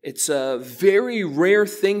It's a very rare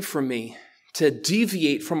thing for me to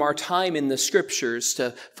deviate from our time in the scriptures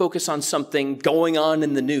to focus on something going on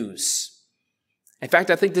in the news. In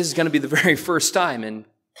fact, I think this is going to be the very first time in,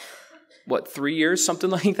 3 years, something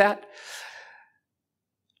like that?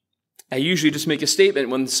 I usually just make a statement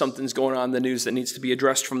when something's going on in the news that needs to be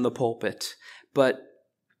addressed from the pulpit. But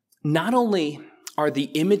not only are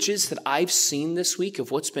the images that I've seen this week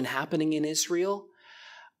of what's been happening in Israel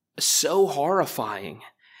so horrifying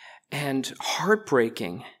and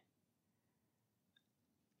heartbreaking,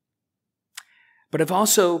 but I've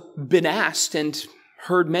also been asked and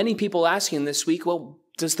heard many people asking this week, well,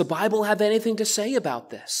 does the Bible have anything to say about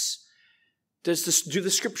this? Do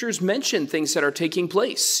the scriptures mention things that are taking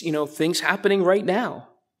place? Things happening right now?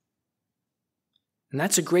 And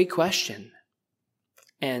that's a great question.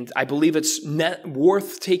 And I believe it's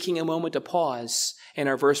worth taking a moment to pause in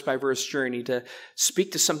our verse-by-verse journey to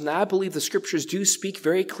speak to something that I believe the scriptures do speak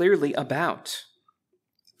very clearly about.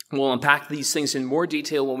 We'll unpack these things in more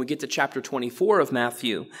detail when we get to chapter 24 of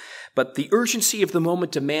Matthew. But the urgency of the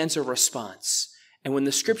moment demands a response. And when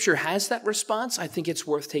the scripture has that response, I think it's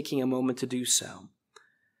worth taking a moment to do so.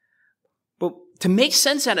 But to make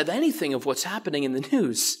sense out of anything of what's happening in the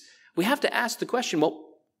news, we have to ask the question,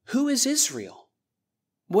 well, who is Israel?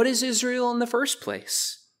 What is Israel in the first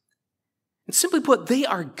place? And simply put, they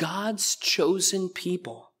are God's chosen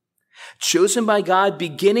people. Chosen by God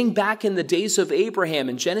beginning back in the days of Abraham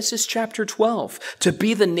in Genesis chapter 12 to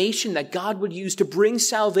be the nation that God would use to bring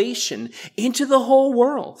salvation into the whole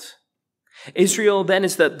world. Israel then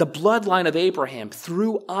is the bloodline of Abraham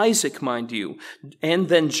through Isaac, mind you, and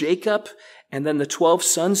then Jacob, and then the 12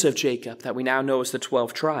 sons of Jacob that we now know as the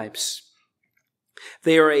 12 tribes.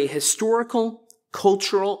 They are a historical,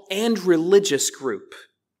 cultural, and religious group.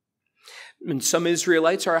 And some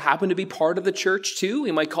Israelites happen to be part of the church too.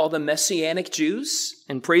 We might call them Messianic Jews,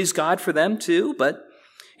 and praise God for them too. But,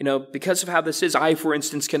 because of how this is, I, for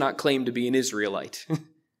instance, cannot claim to be an Israelite.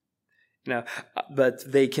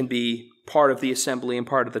 But they can be part of the assembly and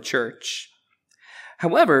part of the church.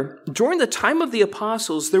 However, during the time of the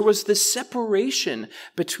apostles, there was this separation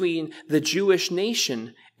between the Jewish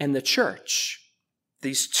nation and the church.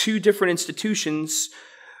 These two different institutions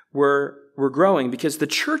were growing because the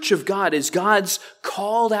church of God is God's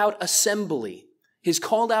called out assembly, his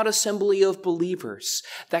called out assembly of believers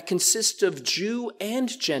that consists of Jew and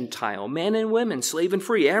Gentile, men and women, slave and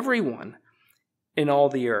free, everyone in all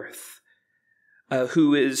the earth.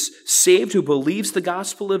 Who is saved, who believes the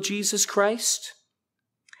gospel of Jesus Christ,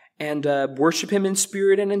 and worship him in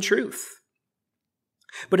spirit and in truth.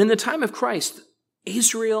 But in the time of Christ,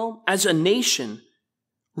 Israel as a nation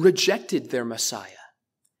rejected their Messiah.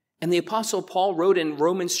 And the Apostle Paul wrote in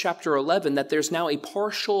Romans chapter 11 that there's now a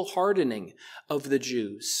partial hardening of the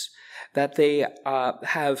Jews, that they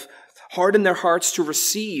have hardened their hearts to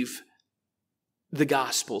receive the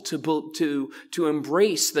gospel, to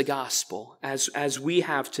embrace the gospel as we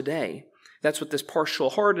have today. That's what this partial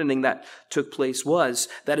hardening that took place was.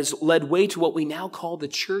 That has led way to what we now call the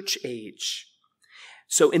church age.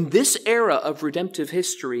 So in this era of redemptive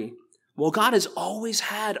history, while God has always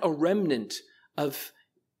had a remnant of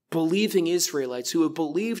believing Israelites who have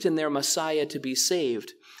believed in their Messiah to be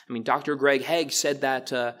saved. Dr. Greg Hegg said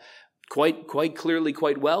that quite clearly,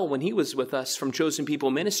 quite well when he was with us from Chosen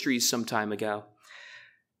People Ministries some time ago.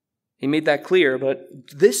 He made that clear, but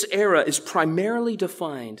this era is primarily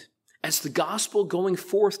defined as the gospel going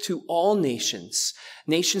forth to all nations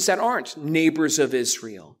that aren't neighbors of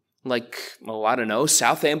Israel, like,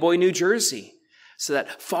 South Amboy, New Jersey, so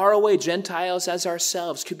that faraway Gentiles as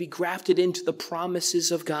ourselves could be grafted into the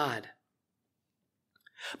promises of God.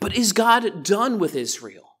 But is God done with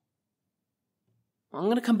Israel? I'm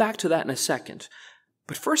going to come back to that in a second.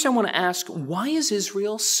 But first I want to ask, why is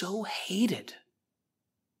Israel so hated?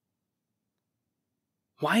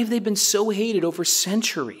 Why have they been so hated over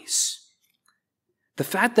centuries? The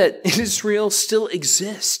fact that Israel still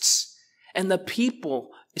exists and the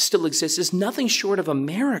people still exist is nothing short of a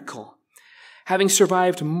miracle, having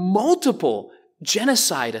survived multiple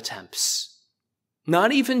genocide attempts.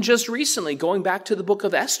 Not even just recently, going back to the book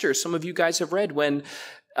of Esther, some of you guys have read when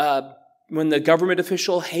the government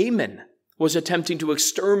official Haman was attempting to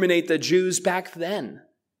exterminate the Jews back then.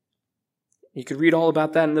 You could read all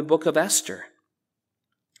about that in the book of Esther,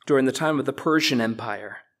 during the time of the Persian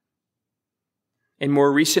Empire. In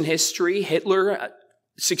more recent history, Hitler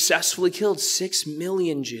successfully killed 6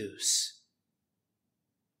 million Jews.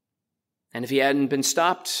 And if he hadn't been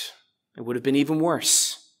stopped, it would have been even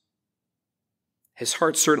worse. His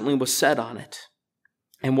heart certainly was set on it.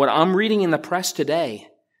 And what I'm reading in the press today,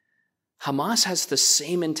 Hamas has the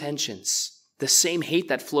same intentions The same hate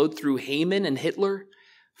that flowed through Haman and Hitler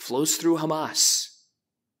flows through Hamas.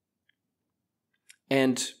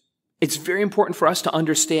 And it's very important for us to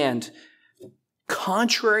understand,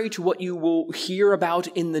 contrary to what you will hear about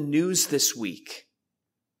in the news this week,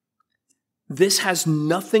 this has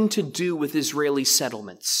nothing to do with Israeli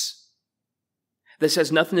settlements. This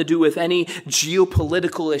has nothing to do with any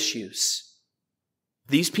geopolitical issues.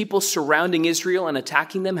 These people surrounding Israel and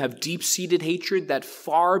attacking them have deep-seated hatred that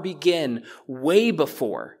far began way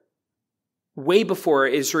before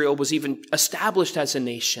Israel was even established as a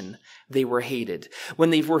nation. They were hated. When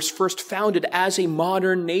they were first founded as a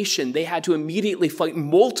modern nation, they had to immediately fight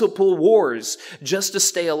multiple wars just to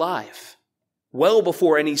stay alive, well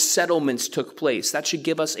before any settlements took place. That should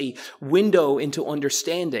give us a window into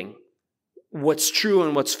understanding what's true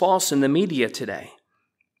and what's false in the media today.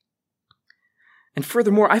 And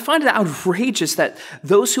furthermore, I find it outrageous that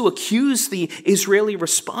those who accuse the Israeli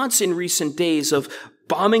response in recent days of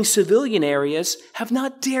bombing civilian areas have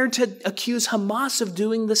not dared to accuse Hamas of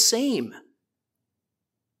doing the same.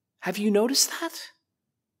 Have you noticed that?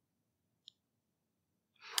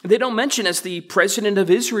 They don't mention, as the president of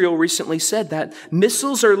Israel recently said, that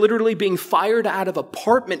missiles are literally being fired out of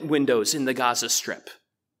apartment windows in the Gaza Strip.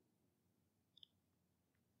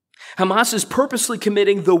 Hamas is purposely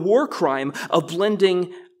committing the war crime of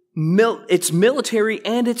blending its military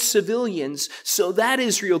and its civilians so that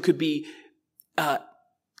Israel could be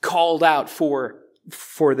called out for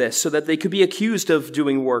this, so that they could be accused of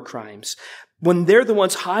doing war crimes, when they're the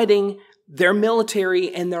ones hiding their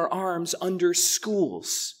military and their arms under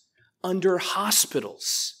schools, under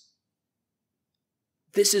hospitals.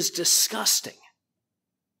 This is disgusting.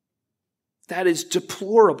 That is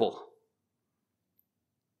deplorable.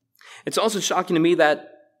 It's also shocking to me that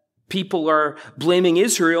people are blaming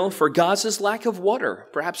Israel for Gaza's lack of water.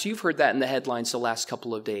 Perhaps you've heard that in the headlines the last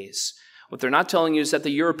couple of days. What they're not telling you is that the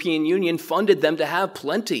European Union funded them to have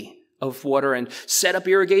plenty of water and set up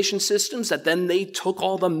irrigation systems, that then they took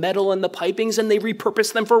all the metal and the pipings and they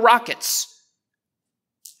repurposed them for rockets.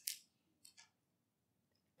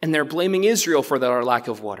 And they're blaming Israel for their lack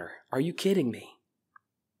of water. Are you kidding me?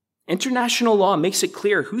 International law makes it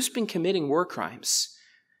clear who's been committing war crimes.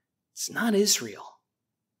 It's not Israel.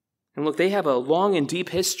 And look, they have a long and deep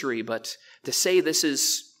history, but to say this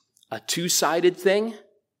is a two-sided thing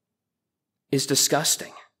is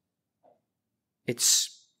disgusting. It's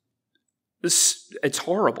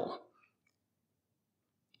horrible.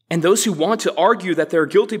 And those who want to argue that there are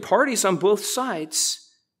guilty parties on both sides,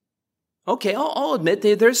 okay, I'll admit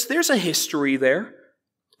there's a history there.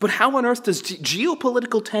 But how on earth does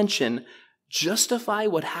geopolitical tension justify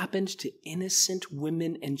what happened to innocent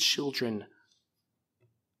women and children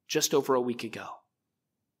just over a week ago?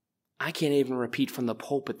 I can't even repeat from the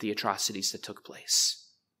pulpit the atrocities that took place.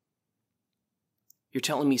 You're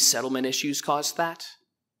telling me settlement issues caused that?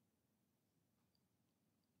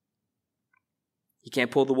 You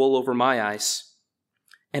can't pull the wool over my eyes.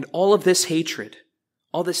 And all this hatred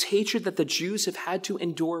that the Jews have had to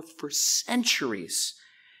endure for centuries,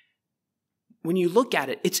 when you look at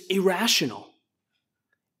it, it's irrational.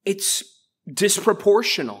 It's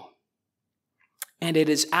disproportional. And it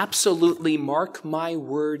is absolutely, mark my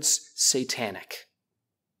words, satanic.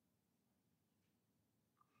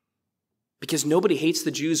 Because nobody hates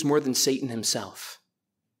the Jews more than Satan himself.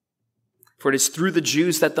 For it is through the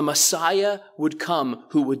Jews that the Messiah would come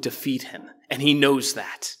who would defeat him. And he knows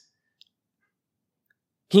that.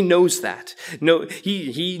 He knows that. No,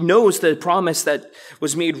 he knows the promise that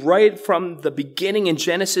was made right from the beginning in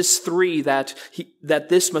Genesis 3 that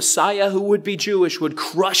this Messiah who would be Jewish would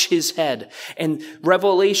crush his head. And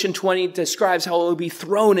Revelation 20 describes how it would be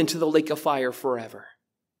thrown into the lake of fire forever.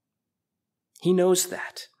 He knows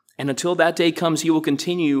that. And until that day comes, he will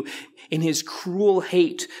continue in his cruel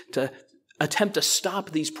hate to attempt to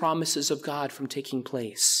stop these promises of God from taking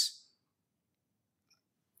place.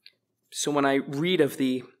 So when I read of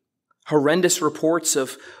the horrendous reports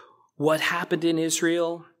of what happened in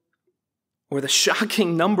Israel, or the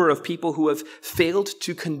shocking number of people who have failed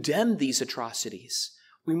to condemn these atrocities,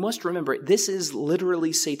 we must remember this is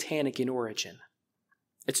literally satanic in origin.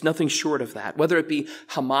 It's nothing short of that, whether it be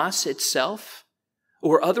Hamas itself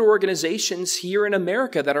or other organizations here in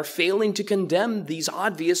America that are failing to condemn these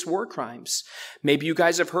obvious war crimes. Maybe you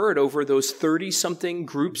guys have heard over those 30-something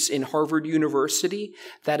groups in Harvard University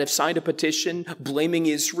that have signed a petition blaming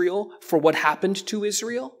Israel for what happened to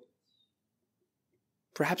Israel.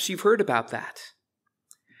 Perhaps you've heard about that.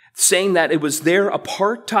 Saying that it was their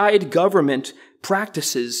apartheid government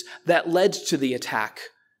practices that led to the attack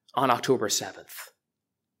on October 7th.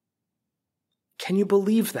 Can you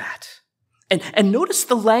believe that? And notice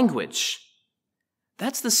the language.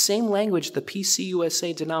 That's the same language the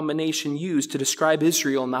PCUSA denomination used to describe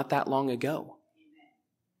Israel not that long ago.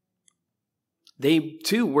 They,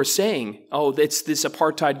 too, were saying, oh, it's this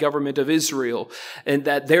apartheid government of Israel, and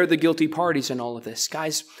that they're the guilty parties in all of this.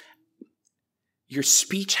 Guys, your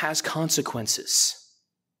speech has consequences.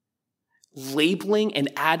 Labeling and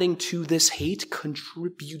adding to this hate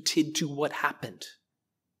contributed to what happened.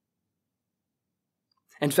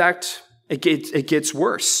 In fact, it gets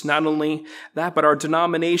worse. Not only that, but our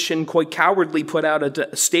denomination quite cowardly put out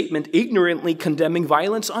a statement ignorantly condemning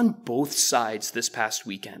violence on both sides this past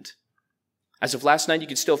weekend. As of last night, you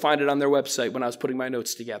can still find it on their website when I was putting my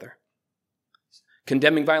notes together.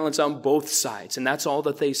 Condemning violence on both sides, and that's all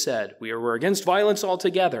that they said. We're against violence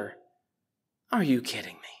altogether. Are you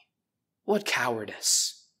kidding me? What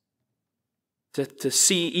cowardice. To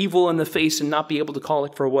see evil in the face and not be able to call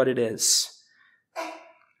it for what it is.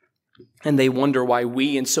 And they wonder why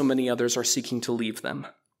we and so many others are seeking to leave them.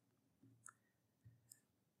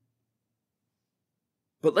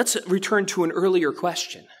 But let's return to an earlier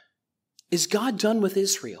question. Is God done with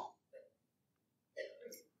Israel?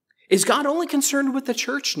 Is God only concerned with the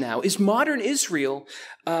church now? Is modern Israel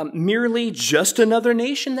merely just another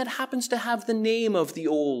nation that happens to have the name of the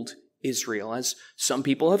old Israel, as some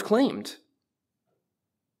people have claimed?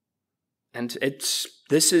 And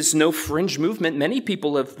this is no fringe movement. Many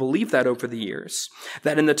people have believed that over the years.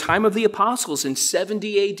 That in the time of the apostles in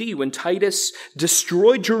 70 AD, when Titus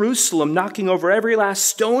destroyed Jerusalem, knocking over every last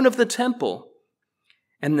stone of the temple,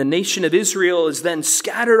 and the nation of Israel is then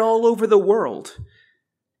scattered all over the world,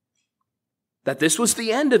 that this was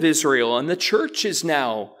the end of Israel, and the church is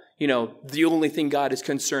now, the only thing God is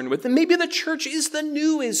concerned with. And maybe the church is the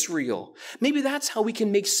new Israel. Maybe that's how we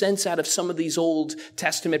can make sense out of some of these Old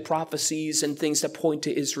Testament prophecies and things that point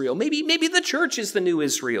to Israel. Maybe the church is the new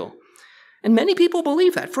Israel. And many people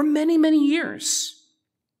believe that for many, many years.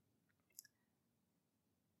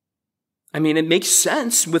 I mean, it makes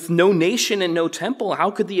sense with no nation and no temple.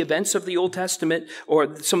 How could the events of the Old Testament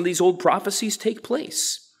or some of these old prophecies take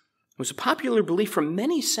place? It was a popular belief for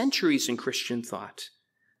many centuries in Christian thought.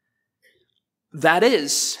 That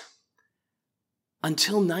is,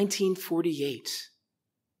 until 1948,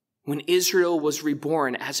 when Israel was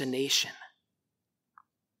reborn as a nation.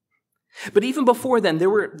 But even before then, there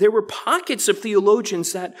were pockets of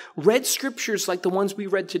theologians that read scriptures like the ones we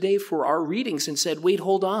read today for our readings and said, wait,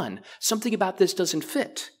 hold on, something about this doesn't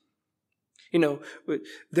fit.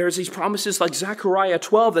 There's these promises like Zechariah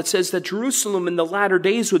 12 that says that Jerusalem in the latter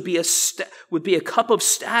days would be a cup of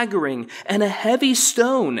staggering and a heavy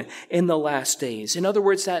stone in the last days. In other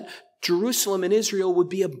words, that Jerusalem and Israel would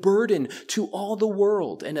be a burden to all the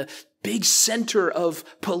world and a big center of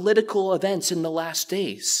political events in the last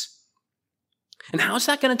days. And how is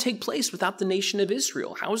that going to take place without the nation of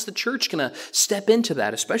Israel? How is the church going to step into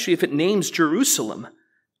that, especially if it names Jerusalem?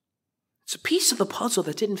 It's a piece of the puzzle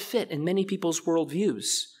that didn't fit in many people's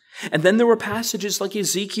worldviews. And then there were passages like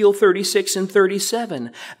Ezekiel 36 and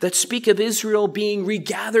 37 that speak of Israel being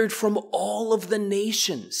regathered from all of the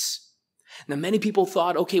nations. Now, many people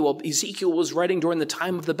thought, okay, well, Ezekiel was writing during the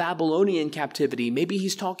time of the Babylonian captivity. Maybe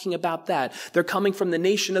he's talking about that. They're coming from the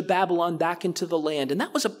nation of Babylon back into the land. And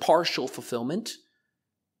that was a partial fulfillment.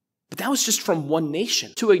 But that was just from one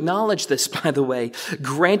nation. To acknowledge this, by the way,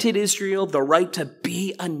 granted Israel the right to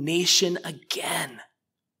be a nation again.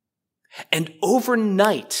 And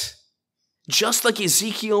overnight, just like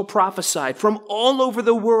Ezekiel prophesied, from all over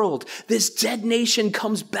the world, this dead nation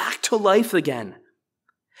comes back to life again.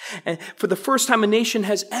 And for the first time, a nation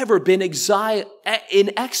has ever been in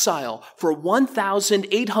exile for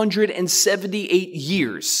 1,878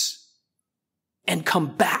 years and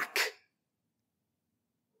come back.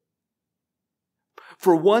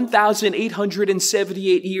 For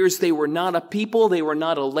 1,878 years, they were not a people, they were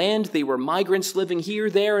not a land, they were migrants living here,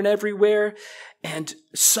 there, and everywhere. And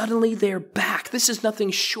suddenly they're back. This is nothing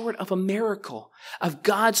short of a miracle, of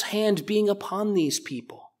God's hand being upon these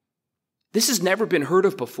people. This has never been heard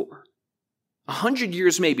of before. 100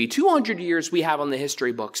 years maybe, 200 years we have on the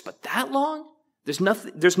history books, but that long?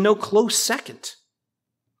 There's no close second.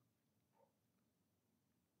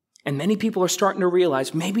 And many people are starting to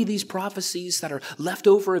realize maybe these prophecies that are left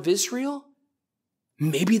over of Israel,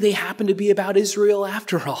 maybe they happen to be about Israel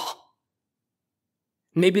after all.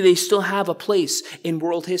 Maybe they still have a place in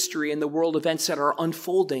world history and the world events that are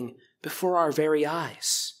unfolding before our very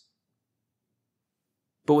eyes.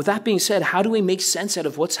 But with that being said, how do we make sense out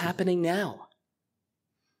of what's happening now?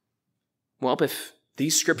 Well, if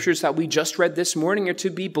these scriptures that we just read this morning are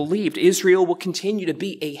to be believed, Israel will continue to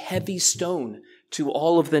be a heavy stone to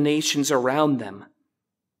all of the nations around them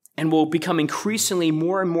and will become increasingly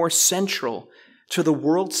more and more central to the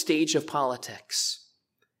world stage of politics.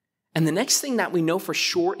 And the next thing that we know for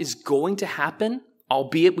sure is going to happen,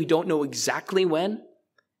 albeit we don't know exactly when,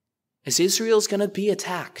 is Israel's going to be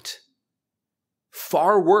attacked.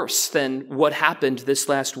 Far worse than what happened this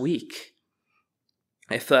last week.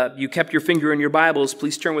 If you kept your finger in your Bibles,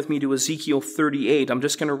 please turn with me to Ezekiel 38. I'm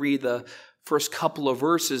just going to read the first couple of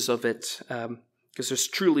verses of it, because there's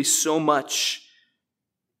truly so much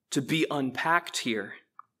to be unpacked here.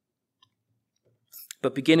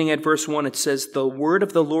 But beginning at verse 1, it says, "The word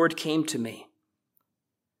of the Lord came to me.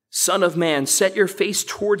 Son of man, set your face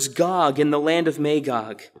towards Gog in the land of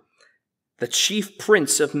Magog, the chief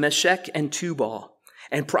prince of Meshech and Tubal,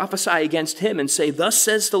 and prophesy against him and say, Thus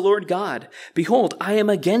says the Lord God, Behold, I am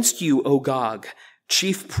against you, O Gog,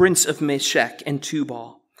 chief prince of Meshech and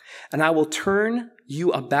Tubal, and I will turn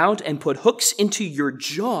you about and put hooks into your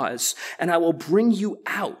jaws, and I will bring you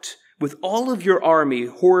out with all of your army,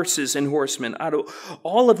 horses and horsemen,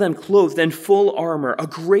 all of them clothed in full armor, a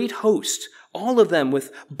great host, all of them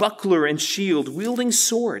with buckler and shield, wielding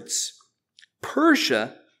swords.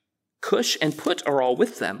 Persia, Cush, and Put are all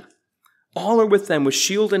with them. All are with them with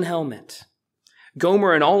shield and helmet.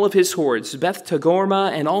 Gomer and all of his hordes, Beth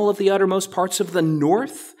Togarmah and all of the uttermost parts of the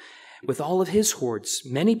north, with all of his hordes.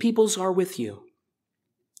 Many peoples are with you.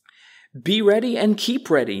 Be ready and keep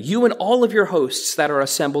ready, you and all of your hosts that are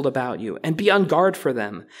assembled about you, and be on guard for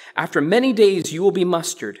them. After many days you will be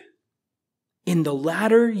mustered. In the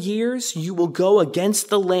latter years you will go against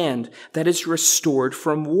the land that is restored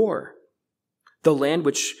from war, the land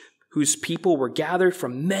whose people were gathered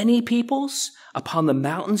from many peoples upon the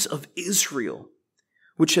mountains of Israel,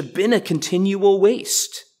 which have been a continual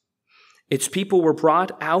waste. Its people were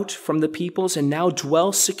brought out from the peoples and now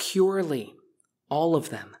dwell securely, all of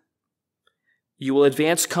them. You will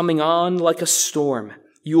advance coming on like a storm.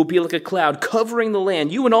 You will be like a cloud covering the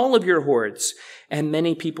land, you and all of your hordes, and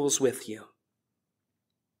many peoples with you.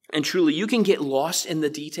 And truly, you can get lost in the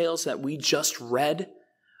details that we just read,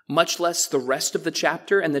 much less the rest of the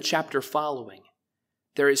chapter and the chapter following.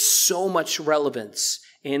 There is so much relevance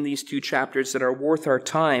in these two chapters that are worth our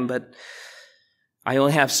time, but I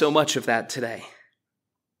only have so much of that today.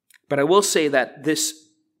 But I will say that this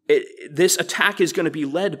attack is going to be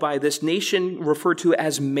led by this nation referred to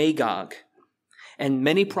as Magog. And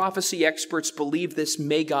many prophecy experts believe this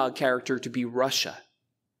Magog character to be Russia.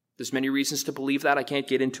 There's many reasons to believe that. I can't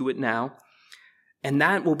get into it now. And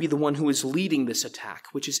that will be the one who is leading this attack,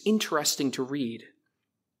 which is interesting to read.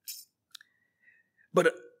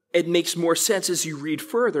 But it makes more sense as you read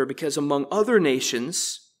further, because among other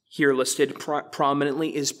nations here listed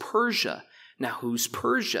prominently is Persia. Now, who's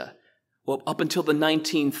Persia? Well, up until the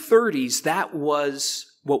 1930s, that was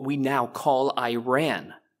what we now call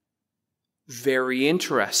Iran. Very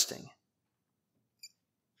interesting.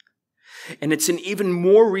 And it's an even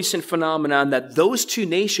more recent phenomenon that those two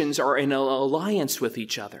nations are in an alliance with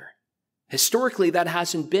each other. Historically, that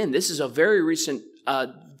hasn't been. This is a very recent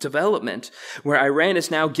development where Iran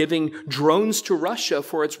is now giving drones to Russia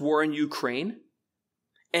for its war in Ukraine.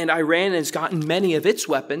 And Iran has gotten many of its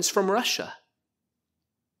weapons from Russia.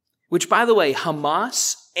 Which, by the way,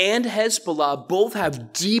 Hamas and Hezbollah both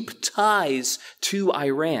have deep ties to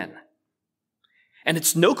Iran. And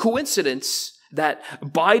it's no coincidence that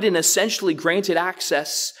Biden essentially granted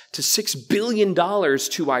access to $6 billion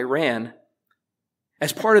to Iran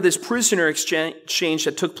as part of this prisoner exchange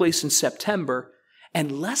that took place in September.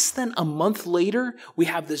 And less than a month later, we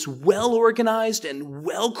have this well-organized and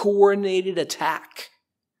well-coordinated attack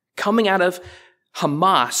coming out of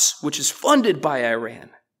Hamas, which is funded by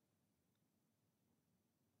Iran.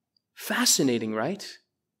 Fascinating, right?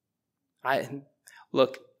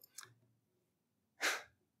 Look,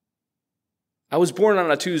 I was born on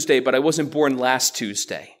a Tuesday, but I wasn't born last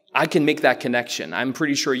Tuesday. I can make that connection. I'm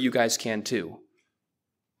pretty sure you guys can too.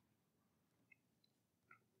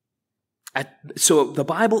 So the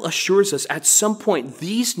Bible assures us at some point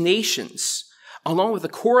these nations, along with a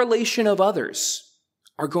correlation of others,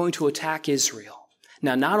 are going to attack Israel.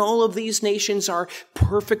 Now, not all of these nations are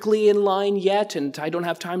perfectly in line yet, and I don't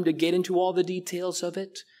have time to get into all the details of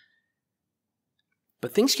it.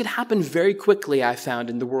 But things can happen very quickly, I found,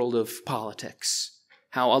 in the world of politics.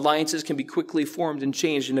 How alliances can be quickly formed and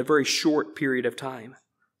changed in a very short period of time.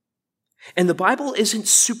 And the Bible isn't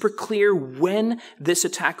super clear when this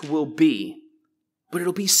attack will be, but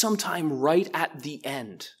it'll be sometime right at the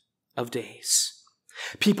end of days.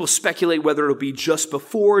 People speculate whether it'll be just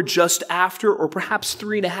before, just after, or perhaps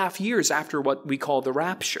 3.5 years after what we call the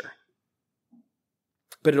rapture.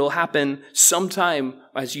 But it'll happen sometime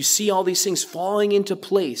as you see all these things falling into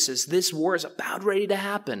place, as this war is about ready to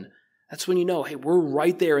happen. That's when you know, hey, we're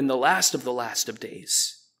right there in the last of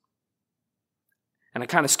days. And I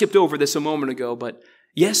kind of skipped over this a moment ago, but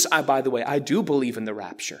yes, by the way, I do believe in the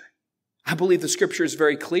rapture. I believe the scripture is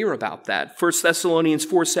very clear about that. 1 Thessalonians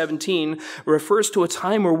 4:17 refers to a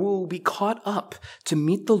time where we will be caught up to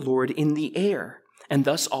meet the Lord in the air and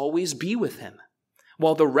thus always be with him.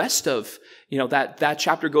 While the rest of, that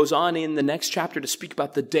chapter goes on in the next chapter to speak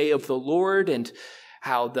about the day of the Lord and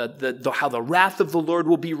how the wrath of the Lord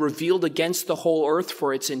will be revealed against the whole earth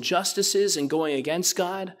for its injustices and going against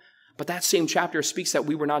God. But that same chapter speaks that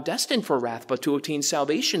we were not destined for wrath, but to obtain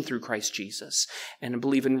salvation through Christ Jesus. And I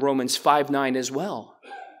believe in Romans 5:9 as well.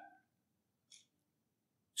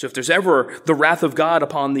 So if there's ever the wrath of God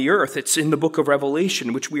upon the earth, it's in the book of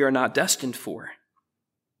Revelation, which we are not destined for.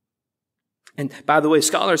 And by the way,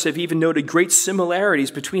 scholars have even noted great similarities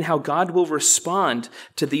between how God will respond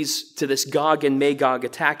to this Gog and Magog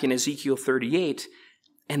attack in Ezekiel 38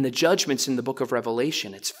 and the judgments in the book of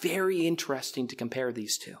Revelation. It's very interesting to compare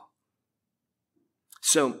these two.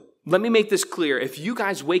 So let me make this clear. If you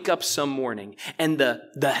guys wake up some morning and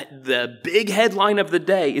the big headline of the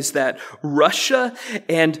day is that Russia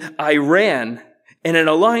and Iran in an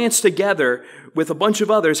alliance together with a bunch of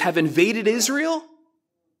others have invaded Israel,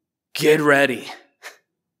 get ready.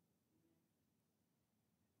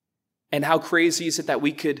 And how crazy is it that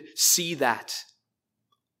we could see that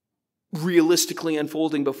realistically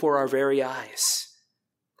unfolding before our very eyes?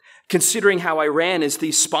 Considering how Iran is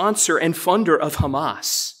the sponsor and funder of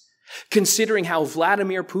Hamas. Considering how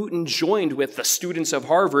Vladimir Putin joined with the students of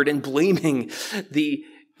Harvard in blaming the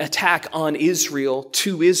attack on Israel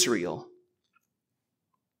to Israel.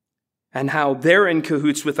 And how they're in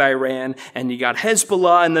cahoots with Iran, and you got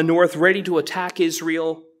Hezbollah in the north ready to attack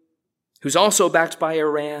Israel, who's also backed by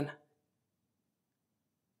Iran.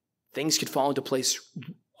 Things could fall into place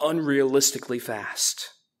unrealistically fast.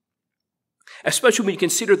 Especially when you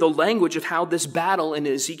consider the language of how this battle in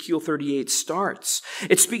Ezekiel 38 starts.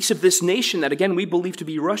 It speaks of this nation that, again, we believe to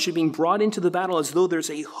be Russia being brought into the battle as though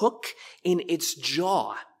there's a hook in its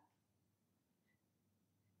jaw.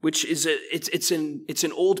 Which is it's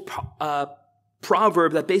an old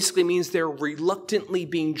proverb that basically means they're reluctantly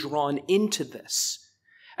being drawn into this.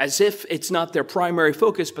 As if it's not their primary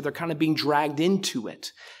focus, but they're kind of being dragged into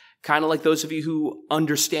it. Kind of like those of you who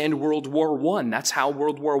understand World War I. That's how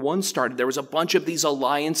World War I started. There was a bunch of these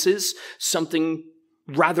alliances. Something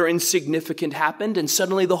rather insignificant happened, and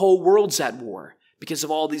suddenly the whole world's at war because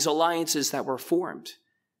of all these alliances that were formed.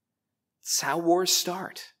 It's how wars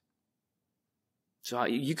start. So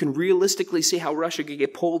you can realistically see how Russia could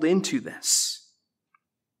get pulled into this.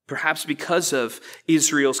 Perhaps because of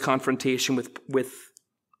Israel's confrontation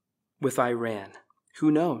with Iran.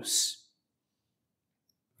 Who knows?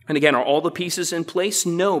 And again, are all the pieces in place?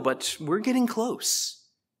 No, but we're getting close.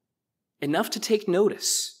 Enough to take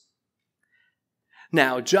notice.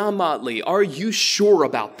 Now, John Motley, are you sure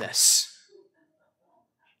about this?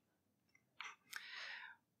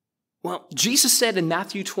 Well, Jesus said in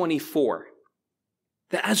Matthew 24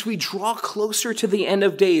 that as we draw closer to the end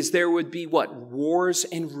of days, there would be what? Wars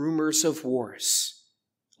and rumors of wars.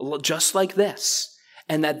 Just like this.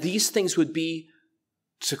 And that these things would be,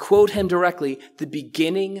 to quote him directly, the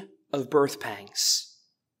beginning of birth pangs.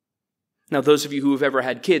 Now, those of you who have ever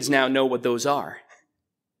had kids now know what those are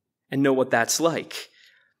and know what that's like.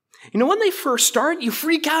 You know, when they first start, you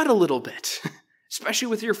freak out a little bit, especially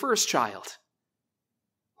with your first child.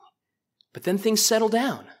 But then things settle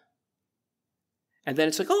down. And then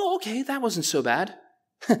it's like, oh, okay, that wasn't so bad.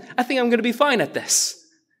 I think I'm going to be fine at this.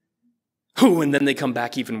 Oh, and then they come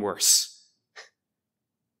back even worse.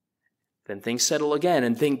 Then things settle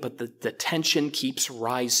again, but the tension keeps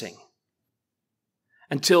rising.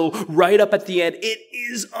 Until right up at the end, it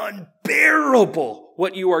is unbearable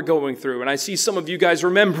what you are going through. And I see some of you guys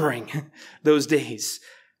remembering those days.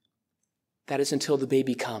 That is until the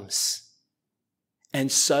baby comes.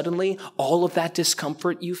 And suddenly, all of that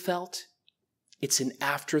discomfort you felt, it's an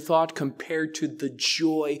afterthought compared to the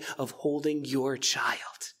joy of holding your child.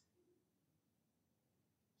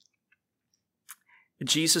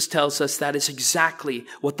 Jesus tells us that is exactly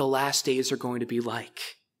what the last days are going to be like.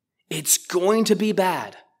 It's going to be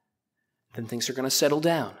bad. Then things are going to settle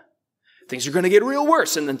down. Things are going to get real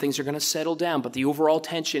worse, and then things are going to settle down. But the overall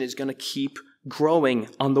tension is going to keep growing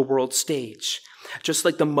on the world stage. Just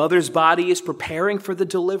like the mother's body is preparing for the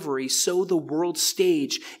delivery, so the world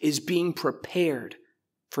stage is being prepared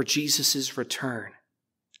for Jesus' return.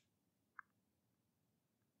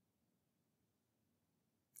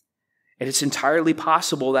 And it's entirely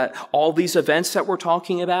possible that all these events that we're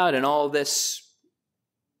talking about and all this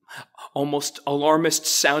almost alarmist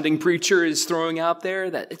sounding preacher is throwing out there,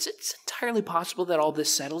 that it's entirely possible that all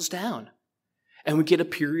this settles down and we get a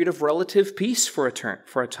period of relative peace for a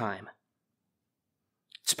time.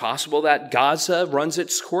 It's possible that Gaza runs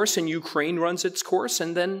its course and Ukraine runs its course,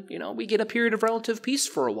 and then, we get a period of relative peace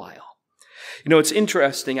for a while. It's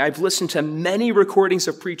interesting. I've listened to many recordings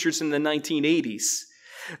of preachers in the 1980s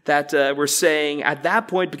that were saying at that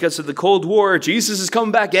point, because of the Cold War, Jesus is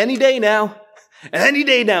coming back any day now. Any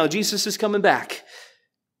day now, Jesus is coming back.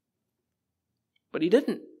 But he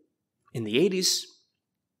didn't. In the 80s,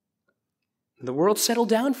 the world settled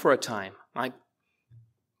down for a time. I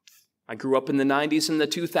grew up in the 90s and the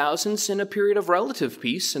 2000s in a period of relative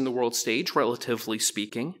peace in the world stage, relatively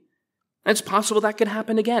speaking. And it's possible that could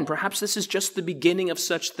happen again. Perhaps this is just the beginning of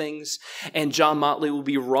such things, and John Motley will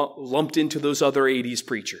be lumped into those other 80s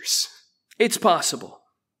preachers. It's possible.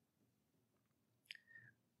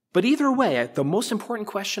 But either way, the most important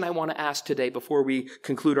question I want to ask today before we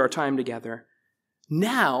conclude our time together,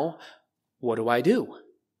 now, what do I do?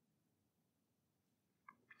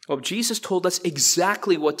 Well, Jesus told us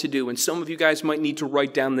exactly what to do, and some of you guys might need to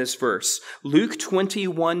write down this verse. Luke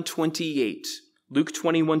 21:28. Luke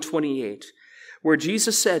 21:28, where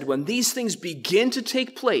Jesus said, when these things begin to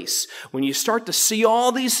take place, when you start to see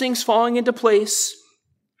all these things falling into place,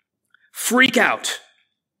 freak out.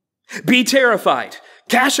 Be terrified.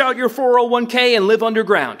 Cash out your 401k and live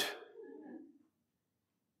underground.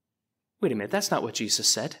 Wait a minute, that's not what Jesus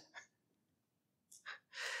said.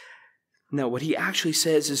 No, what he actually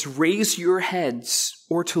says is raise your heads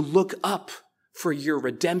or to look up, for your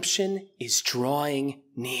redemption is drawing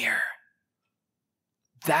near.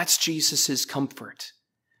 That's Jesus' comfort.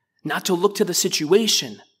 Not to look to the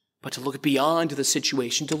situation, but to look beyond the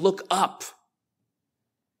situation, to look up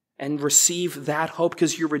and receive that hope,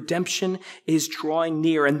 because your redemption is drawing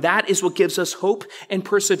near. And that is what gives us hope and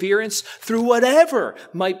perseverance through whatever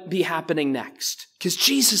might be happening next, because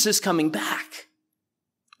Jesus is coming back.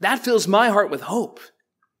 That fills my heart with hope.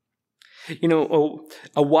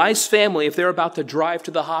 A wise family, if they're about to drive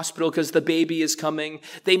to the hospital because the baby is coming,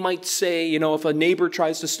 they might say, if a neighbor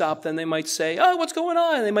tries to stop them, they might say, oh, what's going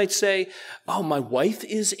on? They might say, oh, my wife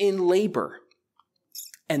is in labor.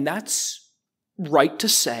 And that's right to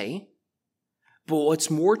say. But what's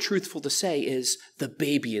more truthful to say is the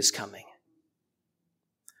baby is coming.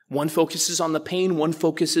 One focuses on the pain, one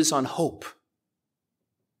focuses on hope.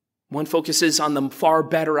 One focuses on the far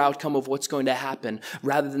better outcome of what's going to happen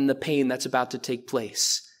rather than the pain that's about to take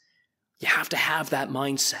place. You have to have that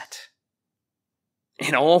mindset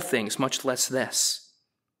in all things, much less this.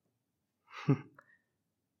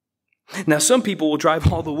 Now, some people will drive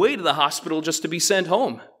all the way to the hospital just to be sent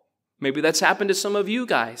home. Maybe that's happened to some of you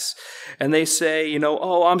guys. And they say,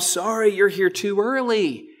 oh, I'm sorry, you're here too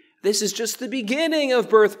early. This is just the beginning of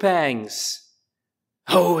birth pangs.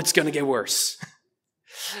 Oh, it's going to get worse.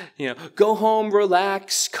 Go home,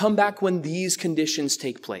 relax, come back when these conditions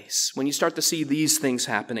take place. When you start to see these things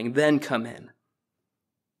happening, then come in.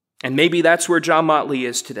 And maybe that's where John Motley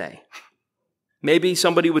is today. Maybe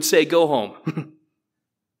somebody would say, go home.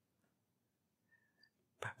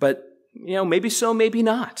 But, maybe so, maybe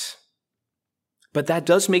not. But that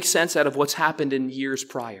does make sense out of what's happened in years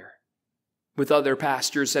prior with other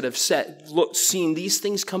pastors that have seen these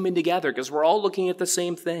things coming together, because we're all looking at the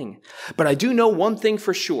same thing. But I do know one thing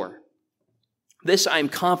for sure. This I'm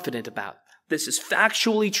confident about. This is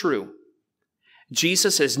factually true.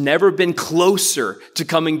 Jesus has never been closer to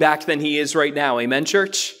coming back than he is right now. Amen,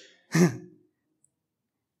 church?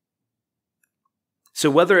 So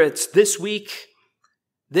whether it's this week,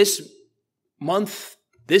 this month,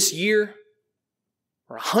 this year,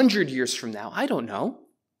 or 100 years from now, I don't know.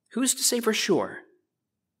 Who's to say for sure?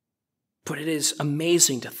 But it is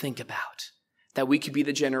amazing to think about that we could be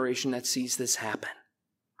the generation that sees this happen.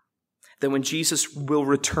 That when Jesus will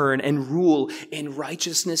return and rule in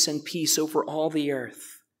righteousness and peace over all the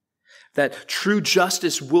earth, that true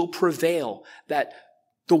justice will prevail, that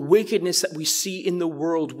the wickedness that we see in the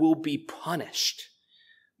world will be punished,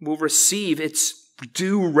 will receive its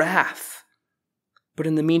due wrath. But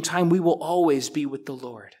in the meantime, we will always be with the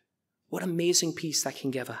Lord. What amazing peace that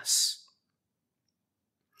can give us.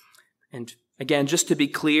 And again, just to be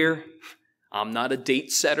clear, I'm not a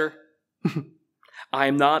date setter. I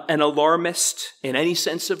am not an alarmist in any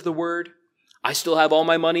sense of the word. I still have all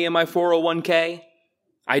my money in my 401k.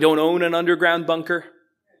 I don't own an underground bunker.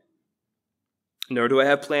 Nor do I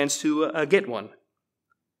have plans to get one.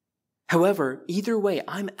 However, either way,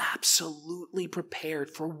 I'm absolutely prepared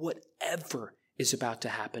for whatever is about to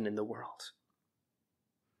happen in the world.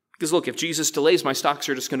 Because look, if Jesus delays, my stocks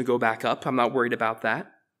are just going to go back up. I'm not worried about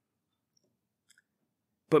that.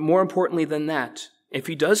 But more importantly than that, if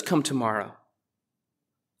he does come tomorrow,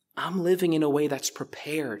 I'm living in a way that's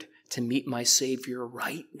prepared to meet my Savior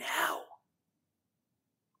right now.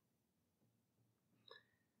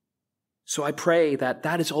 So I pray that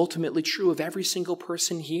that is ultimately true of every single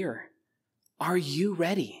person here. Are you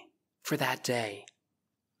ready for that day?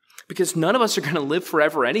 Because none of us are going to live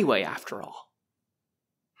forever anyway, after all.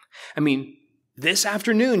 I mean, this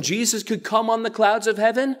afternoon, Jesus could come on the clouds of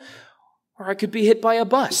heaven, or I could be hit by a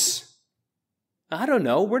bus. I don't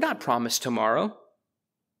know. We're not promised tomorrow.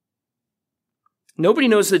 Nobody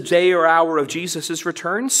knows the day or hour of Jesus'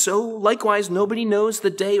 return, so likewise, nobody knows the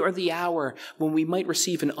day or the hour when we might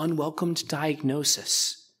receive an unwelcomed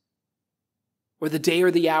diagnosis, or the day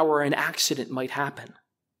or the hour an accident might happen.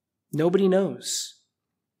 Nobody knows.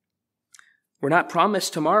 We're not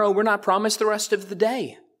promised tomorrow. We're not promised the rest of the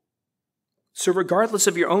day. So regardless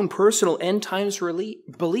of your own personal end times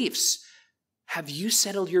beliefs, have you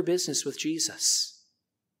settled your business with Jesus?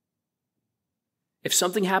 If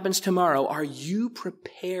something happens tomorrow, are you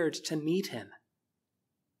prepared to meet him?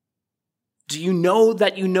 Do you know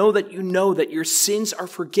that you know that you know that your sins are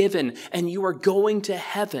forgiven and you are going to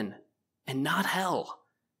heaven and not hell?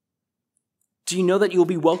 Do you know that you will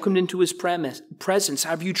be welcomed into his presence?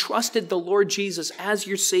 Have you trusted the Lord Jesus as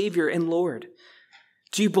your Savior and Lord?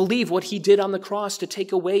 Do you believe what he did on the cross to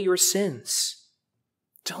take away your sins?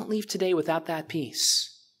 Don't leave today without that peace.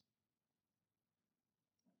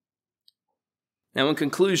 Now, in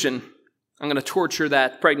conclusion, I'm going to torture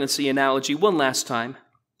that pregnancy analogy one last time.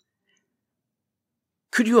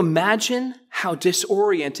 Could you imagine how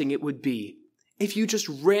disorienting it would be if you just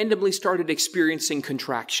randomly started experiencing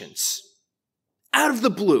contractions? Out of the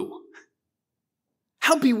blue.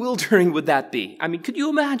 How bewildering would that be? I mean, could you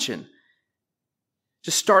imagine?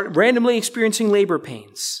 Just start randomly experiencing labor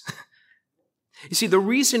pains. You see, the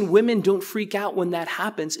reason women don't freak out when that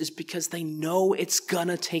happens is because they know it's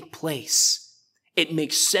gonna take place. It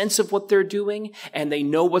makes sense of what they're doing, and they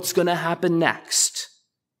know what's gonna happen next.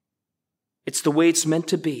 It's the way it's meant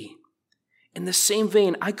to be. In the same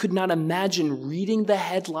vein, I could not imagine reading the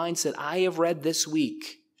headlines that I have read this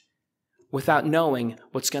week without knowing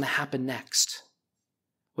what's going to happen next,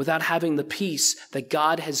 without having the peace that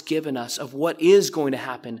God has given us of what is going to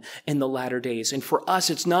happen in the latter days. And for us,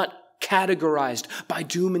 it's not categorized by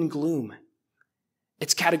doom and gloom.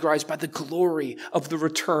 It's categorized by the glory of the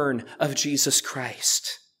return of Jesus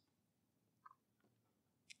Christ.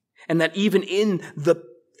 And that even in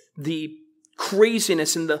the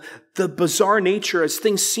craziness and the bizarre nature as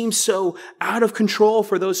things seem so out of control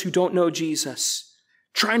for those who don't know Jesus,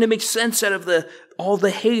 trying to make sense out of all the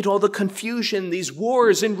hate, all the confusion, these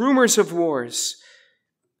wars and rumors of wars.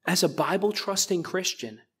 As a Bible-trusting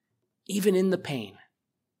Christian, even in the pain,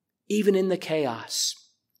 even in the chaos,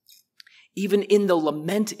 even in the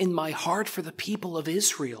lament in my heart for the people of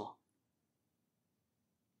Israel,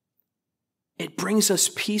 it brings us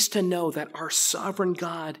peace to know that our sovereign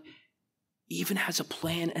God even has a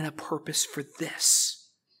plan and a purpose for this,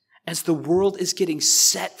 as the world is getting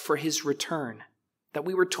set for his return. That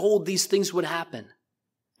we were told these things would happen,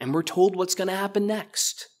 and we're told what's going to happen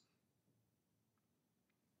next.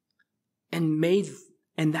 And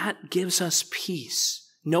that gives us peace,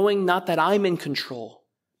 knowing not that I'm in control,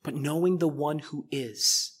 but knowing the one who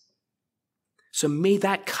is. So may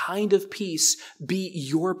that kind of peace be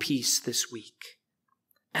your peace this week,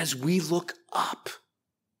 as we look up,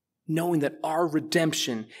 knowing that our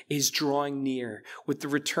redemption is drawing near with the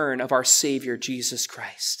return of our Savior, Jesus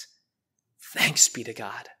Christ. Thanks be to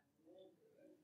God.